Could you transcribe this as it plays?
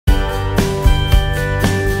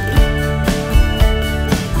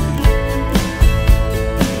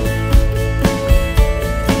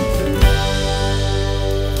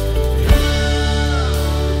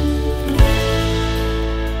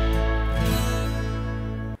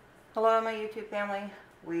Hello, my YouTube family.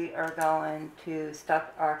 We are going to stuff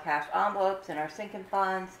our cash envelopes in our sinking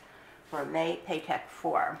funds for May Paycheck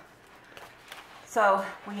 4. So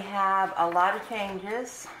we have a lot of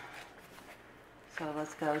changes. So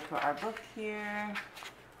let's go to our book here.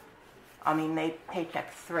 I mean, May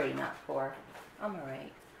Paycheck 3, not 4. I'm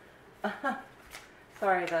alright.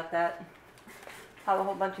 Sorry about that. I have a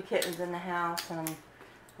whole bunch of kittens in the house and I'm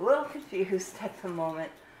a little confused at the moment.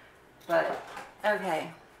 But, okay.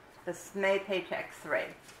 This is May Paycheck 3.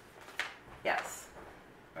 Yes.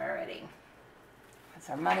 We're ready. That's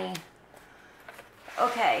our money.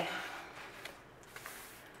 Okay.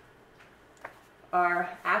 Our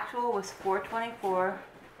actual was $424.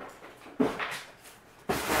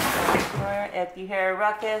 If you hear a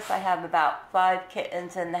ruckus, I have about 5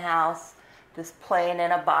 kittens in the house just playing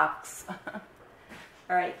in a box.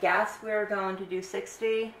 Alright, gas we're going to do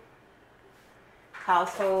 60.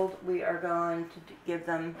 Household, we are going to give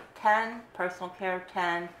them 10. Personal care,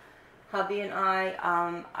 10. Hubby and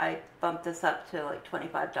I bumped this up to like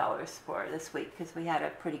 $25 for this week because we had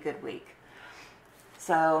a pretty good week.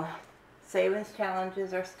 So, savings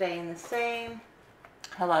challenges are staying the same.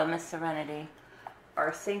 Hello, Miss Serenity.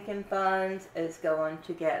 Our sinking funds is going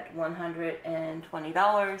to get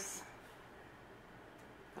 $120.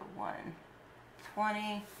 So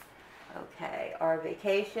 $120. Okay, our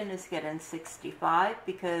vacation is getting $65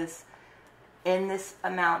 because in this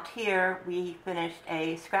amount here we finished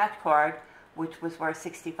a scratch card which was worth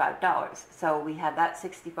 $65. So we have that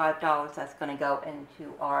 $65 that's going to go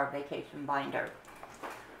into our vacation binder.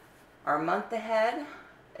 Our month ahead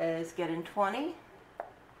is getting $20.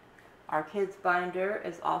 Our kids binder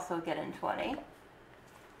is also getting $20.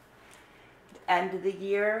 End of the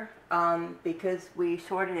year, because we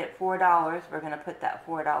shorted it $4, we're going to put that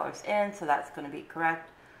 $4 in, so that's going to be correct.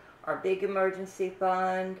 Our big emergency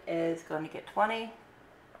fund is going to get $20.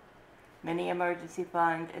 Mini emergency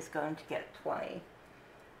fund is going to get $20.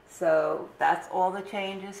 So that's all the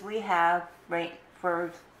changes we have right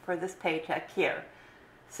for this paycheck here.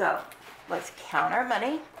 So let's count our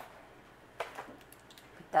money.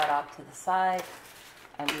 Put that off to the side.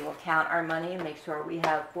 And we will count our money and make sure we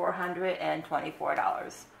have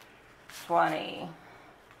 $424. 20,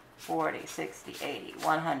 40, 60, 80,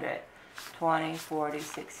 100, 20, 40,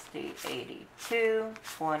 60, 82,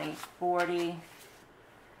 20, 40,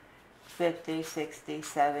 50, 60,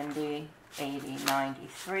 70, 80,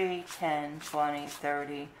 93, 10, 20,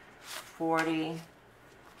 30, 40,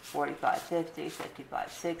 45, 50,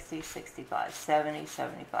 55, 60, 65, 70,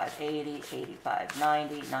 75, 80, 85,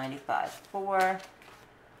 90, 95, 4,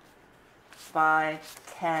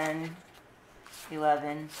 5, 10,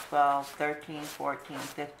 11, 12, 13, 14,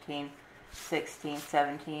 15, 16,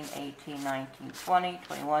 17, 18, 19, 20,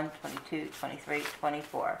 21, 22, 23,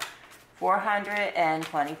 24.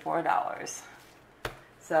 $424.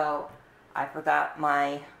 So I forgot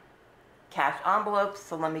my cash envelopes,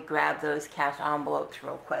 so let me grab those cash envelopes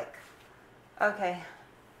real quick. Okay,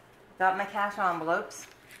 got my cash envelopes.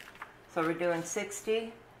 So we're doing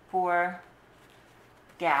 60 for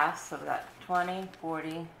gas, so we got 20,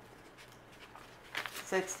 40,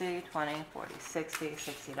 60, 20, 40, 60,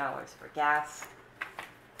 $60 for gas.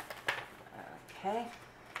 Okay.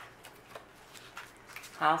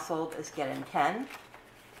 Household is getting 10.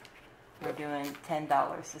 We're doing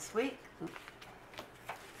 $10 this week. Oops.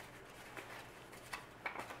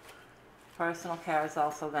 Personal care is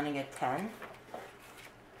also going to get 10.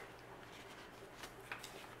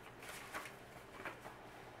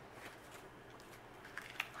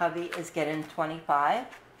 Hubby is getting 25,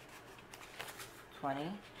 20,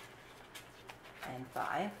 and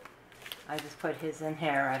 5. I just put his in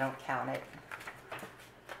here, I don't count it.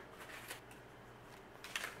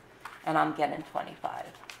 And I'm getting 25,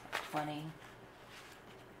 20, and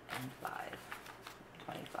 5,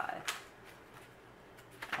 25.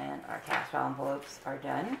 And our cash envelopes are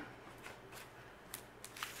done.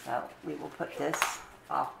 So we will put this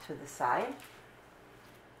off to the side.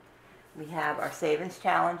 We have our savings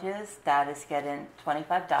challenges. That is getting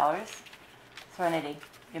 $25. Serenity,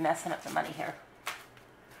 you're messing up the money here.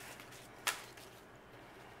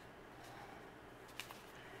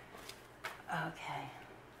 Okay.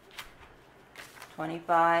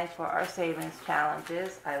 25 for our savings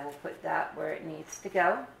challenges. I will put that where it needs to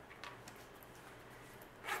go.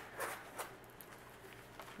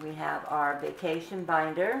 We have our vacation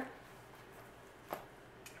binder.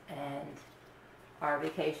 And our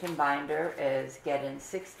vacation binder is getting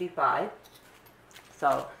 65.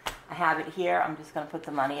 So I have it here. I'm just going to put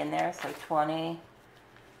the money in there. So 20,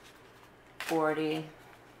 40,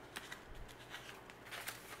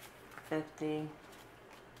 50,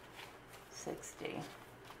 60,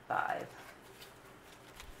 65.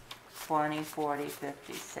 20, 40,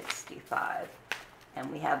 50, 65.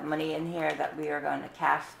 And we have money in here that we are going to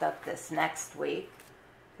cash stuff this next week,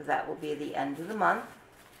 because that will be the end of the month.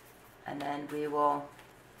 And then we will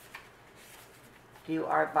do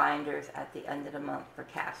our binders at the end of the month for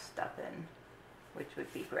cash stuffing, which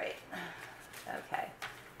would be great. Okay,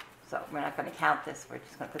 so we're not going to count this, we're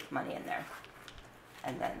just going to put the money in there.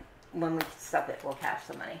 And then when we stuff it, we'll cash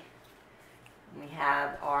the money. We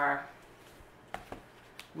have our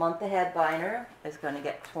month ahead binder is going to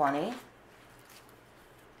get 20.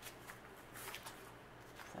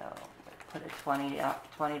 So put a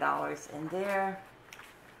 $20 in there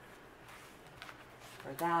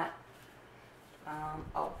for that.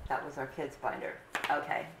 Oh, that was our kids binder.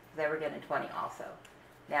 Okay, they were getting 20 also.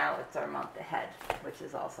 Now it's our month ahead, which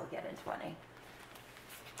is also getting 20.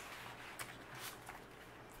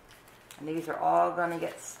 And these are all going to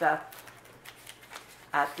get stuffed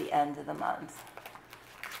at the end of the month.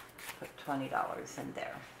 Put $20 in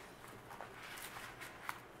there.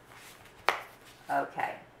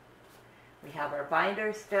 Okay, we have our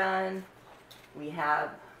binders done. We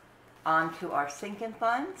have onto our sinking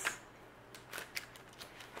funds.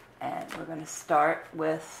 And we're going to start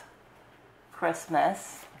with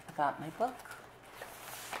Christmas. I forgot my book.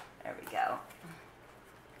 There we go.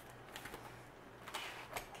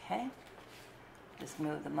 Okay. Just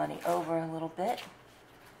move the money over a little bit.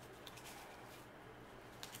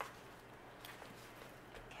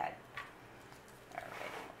 Okay. All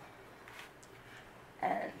right.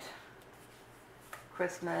 And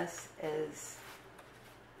Christmas is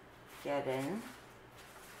getting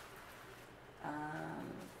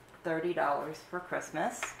 $30 for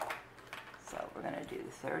Christmas. So we're going to do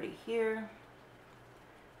 30 here.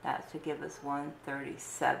 That should give us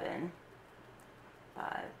 137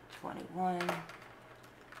 by 21.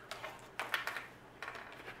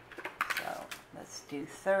 So let's do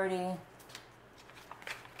 30.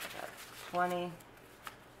 That's 20.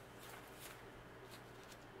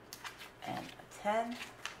 And a 10.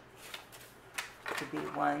 To be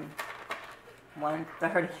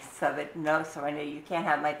 137. No, Serena, you can't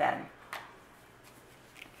have my pen.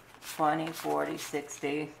 20, 40,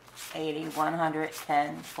 60, 80, 100,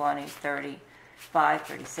 10, 20, 30, 5,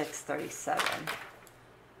 36, 37.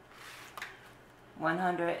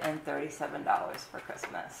 $137 for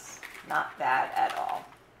Christmas. Not bad at all.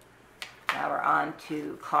 Now we're on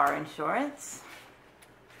to car insurance.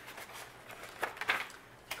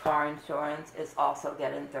 Car insurance is also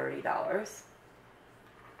getting $30.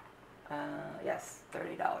 Yes,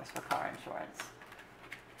 $30 for car insurance.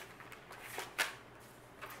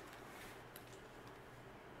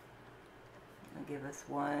 It'll give us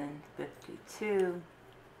 152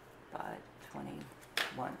 by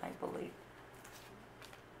 21, I believe.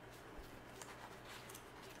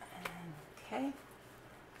 Okay.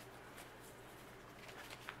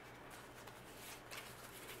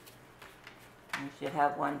 You should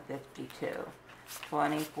have 152.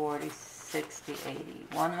 20, 40, 60, 80,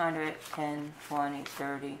 100, 10, 20,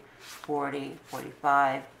 30, 40,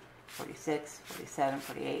 45, 46, 47,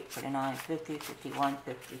 48, 49, 50, 51,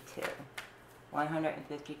 52.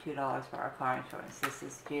 $152 for our car insurance. This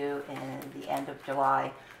is due in the end of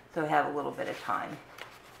July, so we have a little bit of time.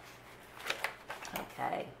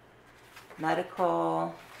 Okay.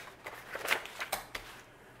 Medical.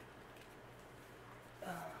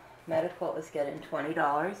 Medical is getting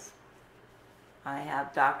 $20. I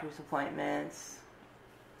have doctor's appointments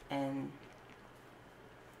in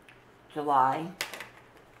July,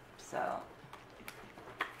 so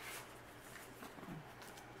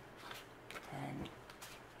 10,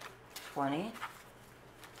 20, we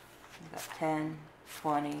got 10,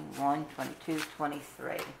 21, 22, 23.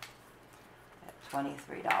 Got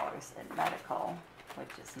 $23 in medical,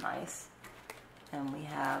 which is nice. And we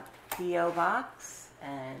have P.O. Box,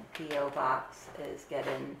 and P.O. Box is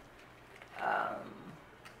getting let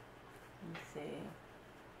me see.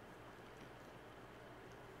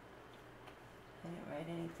 I didn't write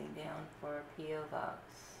anything down for a P.O. Box.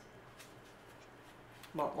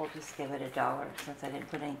 Well, we'll just give it $1 since I didn't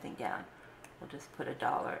put anything down. We'll just put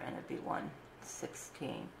 $1 and it'd be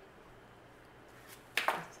 116.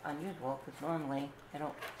 That's unusual because normally I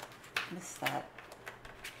don't miss that.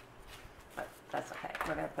 But that's okay.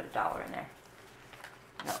 We're going to put $1 in there.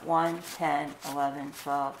 We got 1, 10, 11,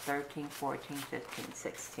 12, 13, 14, 15,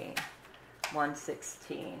 16.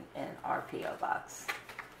 116 in our P.O. Box.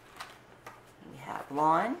 We have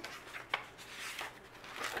lawn.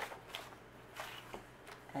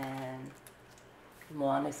 And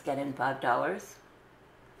lawn is getting $5.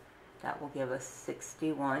 That will give us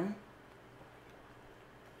 61.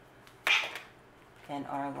 in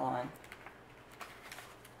our lawn.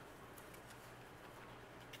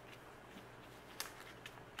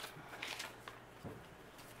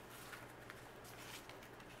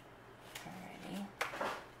 Alrighty.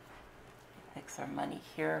 Fix our money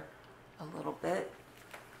here a little bit.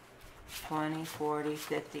 20, 40,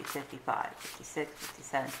 50, 55, 56,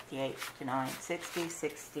 57, 58, 59, 60,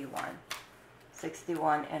 61.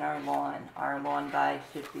 61 in our lawn. Our lawn guy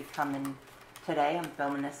should be coming today. I'm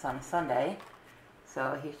filming this on a Sunday.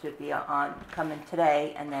 So he should be coming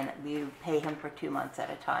today, and then we pay him for 2 months at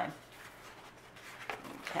a time.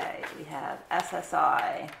 Okay, we have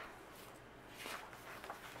SSI.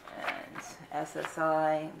 And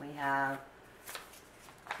SSI, we have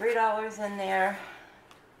 $3 in there.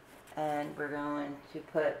 And we're going to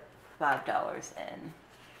put $5 in.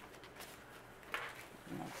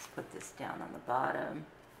 Let's put this down on the bottom.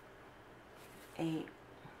 8,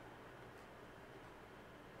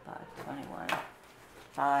 5, 21,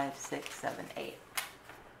 5, 6, 7, 8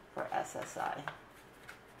 for SSI.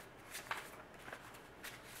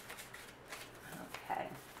 Okay.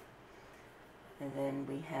 And then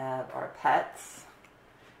we have our pets.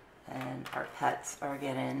 And our pets are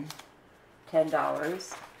getting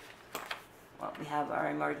 $10. Well, we have our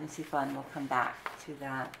emergency fund. We'll come back to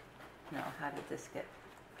that. No, how did this get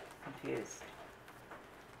confused?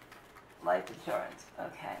 Life insurance.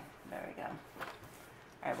 Okay, there we go.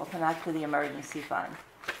 All right, we'll come back to the emergency fund.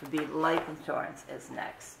 It would be life insurance is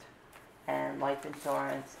next. And life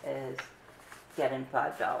insurance is getting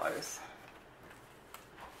 $5.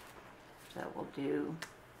 So we'll do,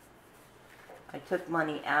 I took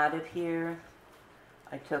money out of here.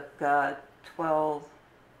 I took $12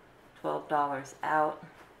 out,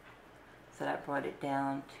 so that brought it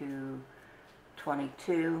down to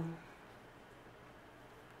 22,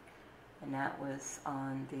 and that was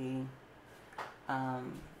on the I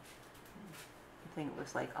think it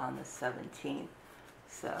was like on the 17th.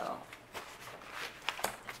 So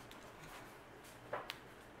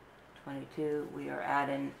 22, we are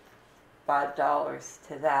adding $5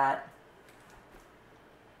 to that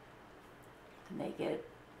to make it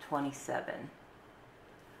 27.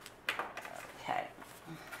 Okay.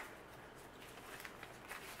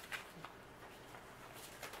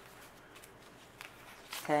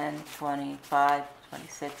 $10, $25, $26,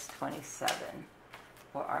 $27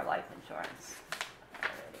 for our life insurance.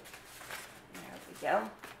 Alrighty. There we go.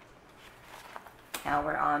 Now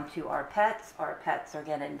we're on to our pets. Our pets are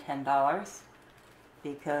getting $10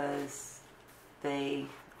 because they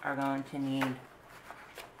are going to need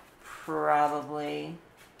probably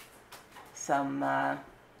some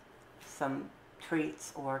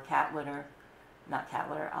treats or cat litter, not cat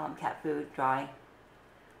litter, cat food, dry.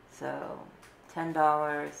 So $10,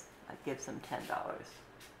 that gives them $10.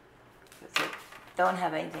 Because they don't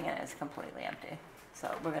have anything in it, it's completely empty.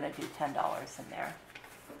 So we're going to do $10 in there.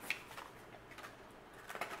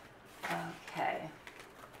 Okay.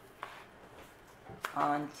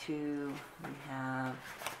 On to, we have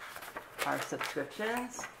our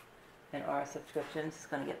subscriptions. And our subscriptions is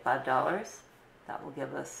going to get $5. That will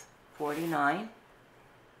give us $49.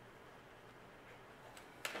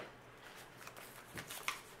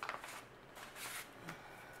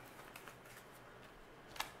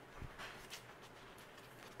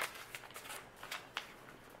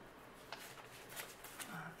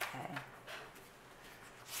 Okay.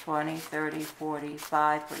 20, 30,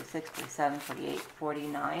 45, 46, 47, 48,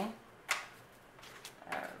 49.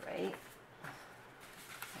 All right.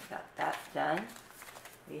 I got that done.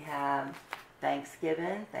 We have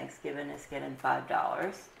Thanksgiving. Thanksgiving is getting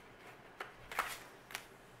 $5.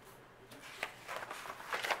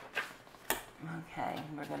 Okay,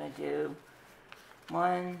 we're going to do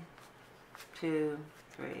 1, 2,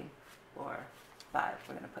 3, 4, 5.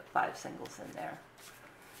 We're going to put 5 singles in there.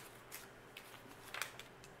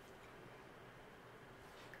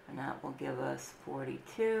 And that will give us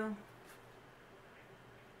 42.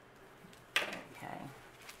 Okay.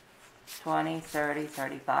 20, 30,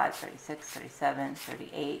 35, 36, 37,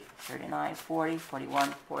 38, 39, 40,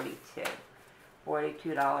 41, 42.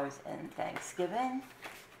 $42 in Thanksgiving.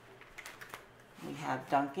 We have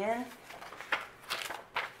Dunkin'.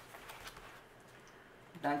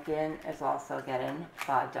 Dunkin' is also getting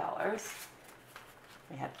 $5.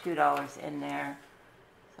 We have $2 in there,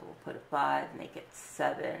 so we'll put a 5, make it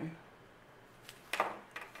 7.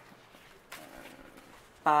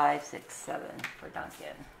 5, 6, 7 for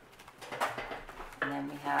Dunkin'. And then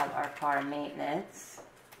we have our car maintenance.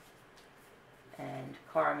 And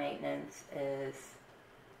car maintenance is,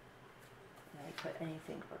 did I put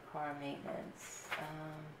anything for car maintenance?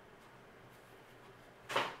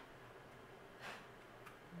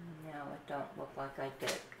 No, it don't look like I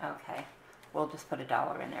did. Okay, we'll just put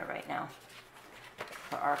 $1 in there right now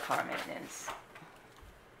for our car maintenance.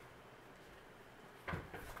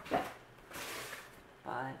 Okay.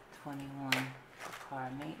 $5.21 for car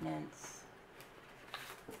maintenance,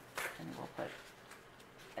 and we'll put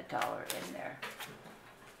 $1 in there.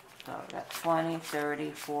 So we got 20,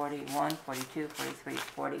 30, 41, 42, 43,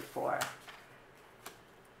 44.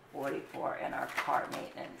 44 in our car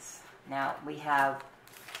maintenance. Now we have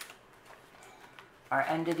our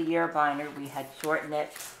end of the year binder. We had shortened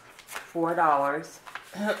it $4.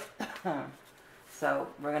 So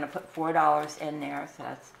we're going to put $4 in there. So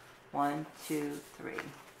that's 1, 2, 3,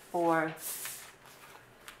 4.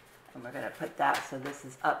 And we're going to put that so this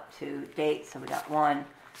is up to date. So we got 1,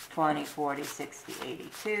 20, 40, 60,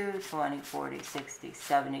 82, 20, 40, 60,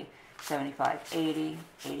 70, 75, 80,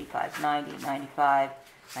 85, 90, 95,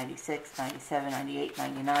 96, 97, 98,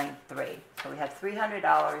 99, 3. So we have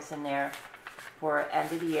 $300 in there for end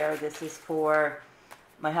of the year. This is for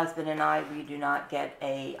my husband and I. We do not get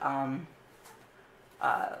a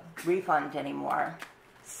refund anymore.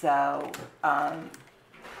 So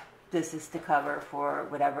this is to cover for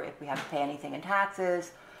whatever, if we have to pay anything in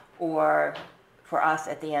taxes, or for us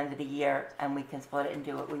at the end of the year, and we can split it and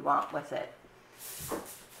do what we want with it.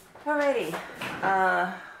 Alrighty,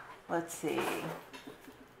 let's see.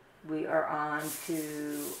 We are on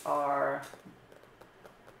to our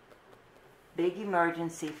big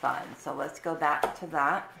emergency fund. So let's go back to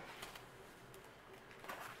that.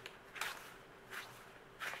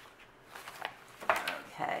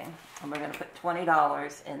 Okay, and we're going to put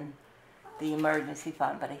 $20 in the emergency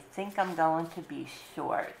fund, but I think I'm going to be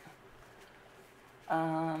short.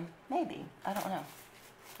 Maybe, I don't know.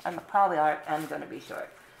 I'm going to be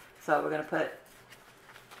short. So we're going to put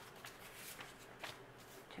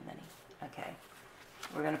too many. Okay.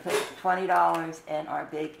 We're going to put $20 in our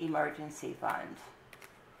big emergency fund.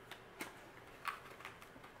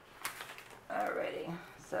 Alrighty.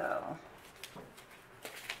 So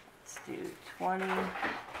let's do 20.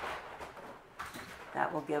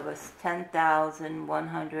 That will give us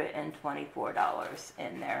 $10,124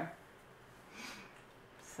 in there.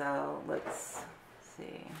 So let's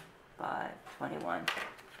see. 521.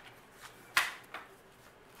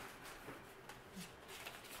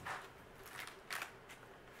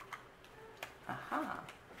 Aha.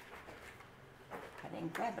 I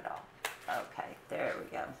didn't grab it all. Okay, there we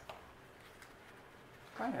go.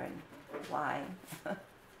 Wondering why.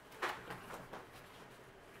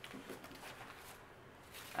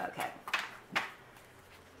 Okay.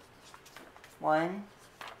 1,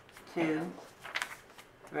 2,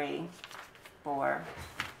 3, 4,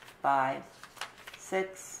 5,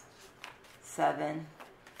 6, 7,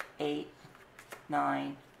 8,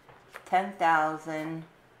 9,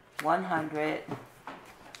 10,100,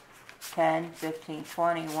 10, 15,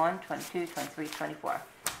 21, 22, 23, 24.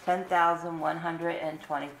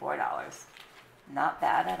 $10,124. Not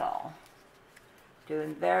bad at all.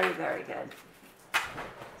 Doing very, very good.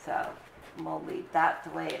 So we'll leave that the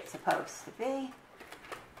way it's supposed to be.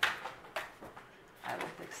 I will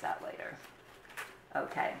fix that later.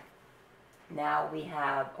 Okay. Now we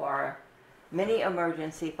have our mini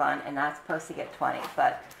emergency fund, and that's supposed to get 20,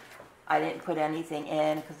 but I didn't put anything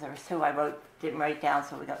in because there was 2 I didn't write down,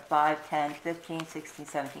 so we got 5, 10, 15, 16,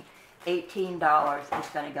 17, $18 is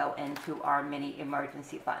going to go into our mini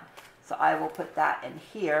emergency fund. So I will put that in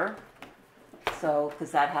here, so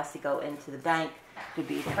because that has to go into the bank to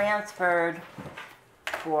be transferred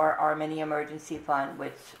for our mini emergency fund,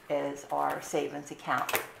 which is our savings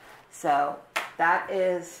account. So that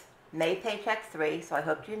is May Paycheck 3, so I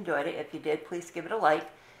hope you enjoyed it. If you did, please give it a like.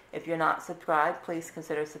 If you're not subscribed, please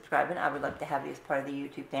consider subscribing. I would love to have you as part of the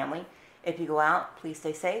YouTube family. If you go out, please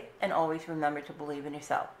stay safe, and always remember to believe in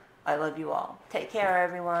yourself. I love you all. Take care,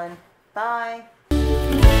 everyone. Bye.